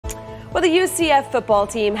Well, the UCF football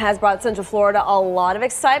team has brought Central Florida a lot of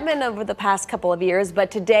excitement over the past couple of years,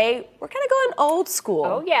 but today we're kind of going old school.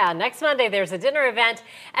 Oh yeah, next Monday there's a dinner event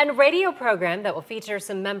and radio program that will feature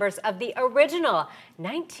some members of the original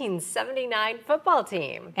 1979 football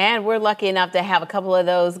team. And we're lucky enough to have a couple of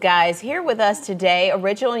those guys here with us today.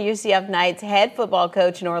 Original UCF Knights head football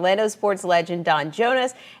coach and Orlando sports legend Don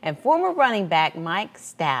Jonas and former running back Mike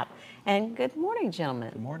Stapp. And good morning, gentlemen.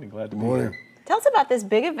 Good morning. Glad to be here. Tell us about this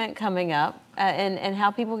big event coming up and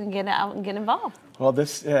how people can get out and get involved. Well,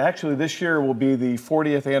 this year will be the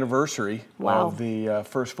 40th anniversary of the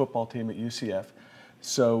first football team at UCF.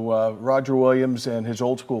 So Roger Williams and his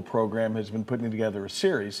old school program has been putting together a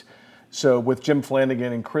series. So with Jim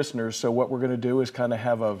Flanagan and Christner's, so what we're going to do is kind of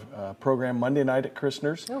have a program Monday night at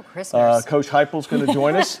Christner's. Oh, Christner's. Coach Heupel's going to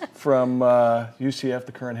join us from UCF,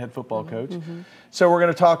 the current head football coach. So we're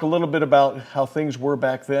going to talk a little bit about how things were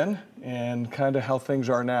back then and kind of how things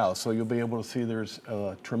are now. So you'll be able to see there's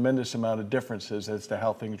a tremendous amount of differences as to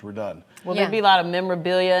how things were done. Will there be a lot of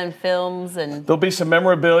memorabilia and films? And there'll be some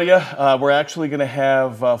memorabilia. We're actually going to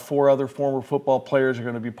have 4 other former football players are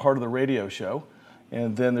going to be part of the radio show.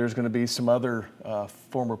 And then there's going to be some other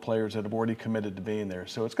former players that have already committed to being there.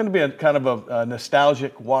 So it's going to be a kind of a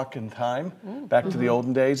nostalgic walk in time back to the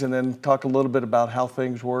olden days, and then talk a little bit about how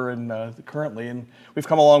things were currently. And we've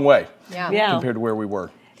come a long way compared to where we were.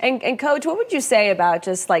 And Coach, what would you say about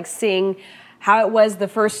just like seeing how it was the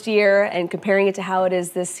first year and comparing it to how it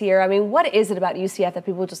is this year? I mean, what is it about UCF that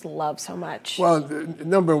people just love so much? Well,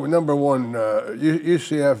 number one,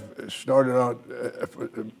 UCF started out,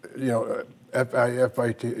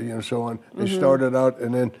 FIT, so on. They started out,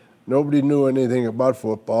 and then nobody knew anything about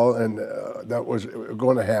football, and that was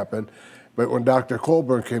going to happen. But when Dr.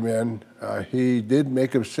 Colburn came in, he did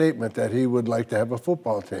make a statement that he would like to have a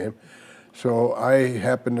football team. So I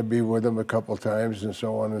happened to be with him a couple times and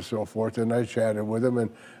so on and so forth, and I chatted with him, and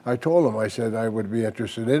I told him, I said I would be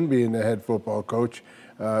interested in being the head football coach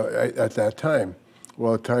at that time.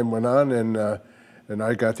 Well, time went on, and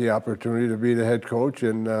I got the opportunity to be the head coach,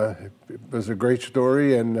 and it was a great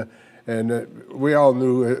story, and we all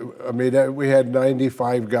knew, I mean, we had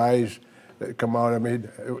 95 guys that come out. I mean,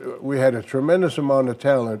 we had a tremendous amount of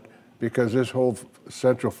talent because this whole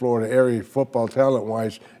Central Florida area, football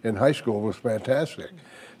talent-wise, in high school was fantastic.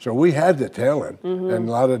 So we had the talent, and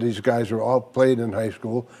a lot of these guys were all played in high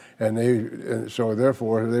school, and so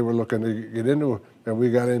therefore they were looking to get into it, and we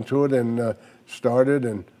got into it and started,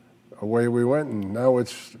 and away we went, and now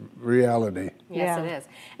it's reality. Yes, it is.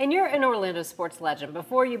 And you're an Orlando sports legend.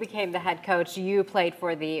 Before you became the head coach, you played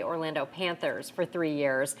for the Orlando Panthers for 3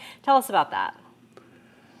 years. Tell us about that.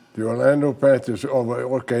 The Orlando Panthers,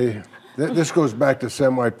 okay. This goes back to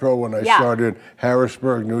semi-pro when I started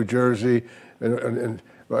Harrisburg, New Jersey. And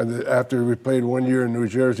after we played 1 year in New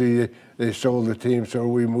Jersey, they sold the team, so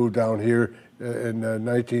we moved down here in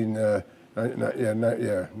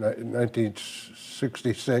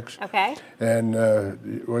 1966. Okay. And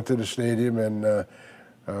went to the stadium, and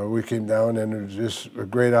we came down, and it was just a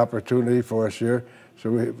great opportunity for us here. So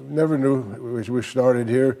we never knew. We started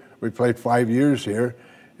here. We played 5 years here,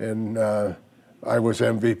 and I was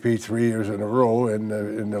MVP 3 years in a row in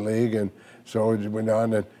the league, and so it went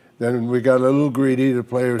on. And then we got a little greedy, the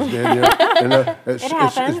players did. And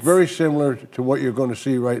it's very similar to what you're going to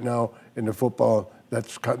see right now in the football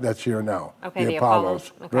that's here now. Okay, the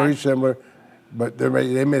Apollos. Okay. Very similar, but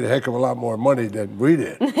they made a heck of a lot more money than we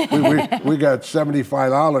did. we got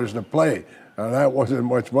 $75 to play. That wasn't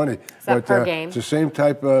much money. Is that per game? It's the same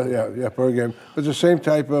type of, per game. It's the same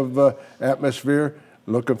type of atmosphere,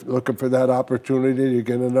 looking for that opportunity to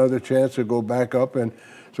get another chance to go back up. And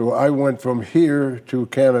so I went from here to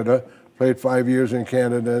Canada, played 5 years in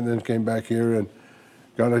Canada, and then came back here and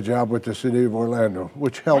got a job with the city of Orlando,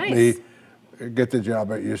 which helped me get the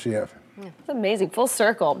job at UCF. That's amazing, full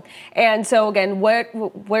circle. And so again, what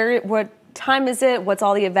time is it? What's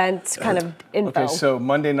all the events kind of info? Okay, so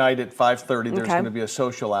Monday night at 5:30, there's going to be a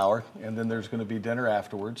social hour, and then there's going to be dinner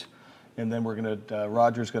afterwards. And then we're going to,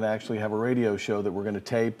 Roger's going to actually have a radio show that we're going to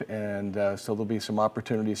tape, and so there'll be some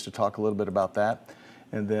opportunities to talk a little bit about that.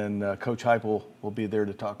 And then Coach Heupel will be there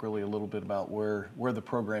to talk really a little bit about where the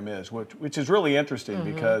program is, which is really interesting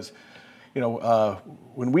because,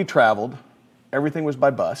 when we traveled, everything was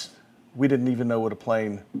by bus. We didn't even know what a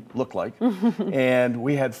plane looked like. And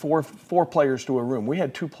we had four players to a room. We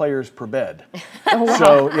had 2 players per bed. Oh, wow.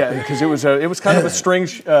 So, yeah, because it was kind of a string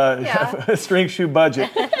shoe budget.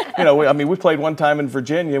 We played one time in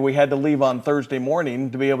Virginia. We had to leave on Thursday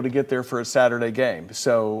morning to be able to get there for a Saturday game.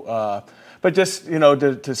 So, but just,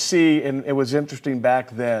 to see, and it was interesting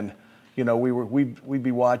back then, you know, we'd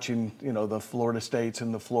be watching, you know, the Florida States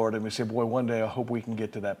and the Florida, and we say, boy, one day I hope we can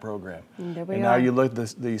get to that program. And now you look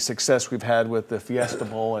at the success we've had with the Fiesta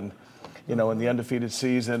Bowl and, you know, and the undefeated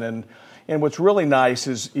season. And what's really nice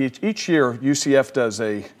is each year UCF does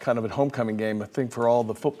a kind of a homecoming game, I think, for all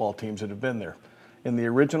the football teams that have been there. And the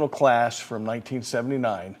original class from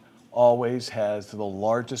 1979 always has the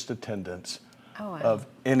largest attendance of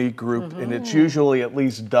any group, and it's usually at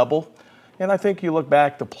least double. And I think you look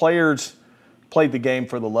back, the players played the game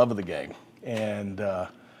for the love of the game, and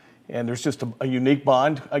there's just a unique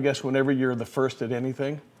bond, I guess, whenever you're the first at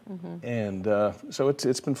anything. And so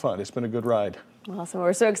it's been fun. It's been a good ride. Awesome.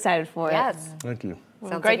 We're so excited for it. Yes. Thank you.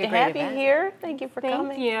 Well, great to have you here. Thank you for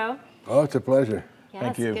coming. Thank you. Oh, it's a pleasure. Yes,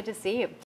 Thank you. good to see you.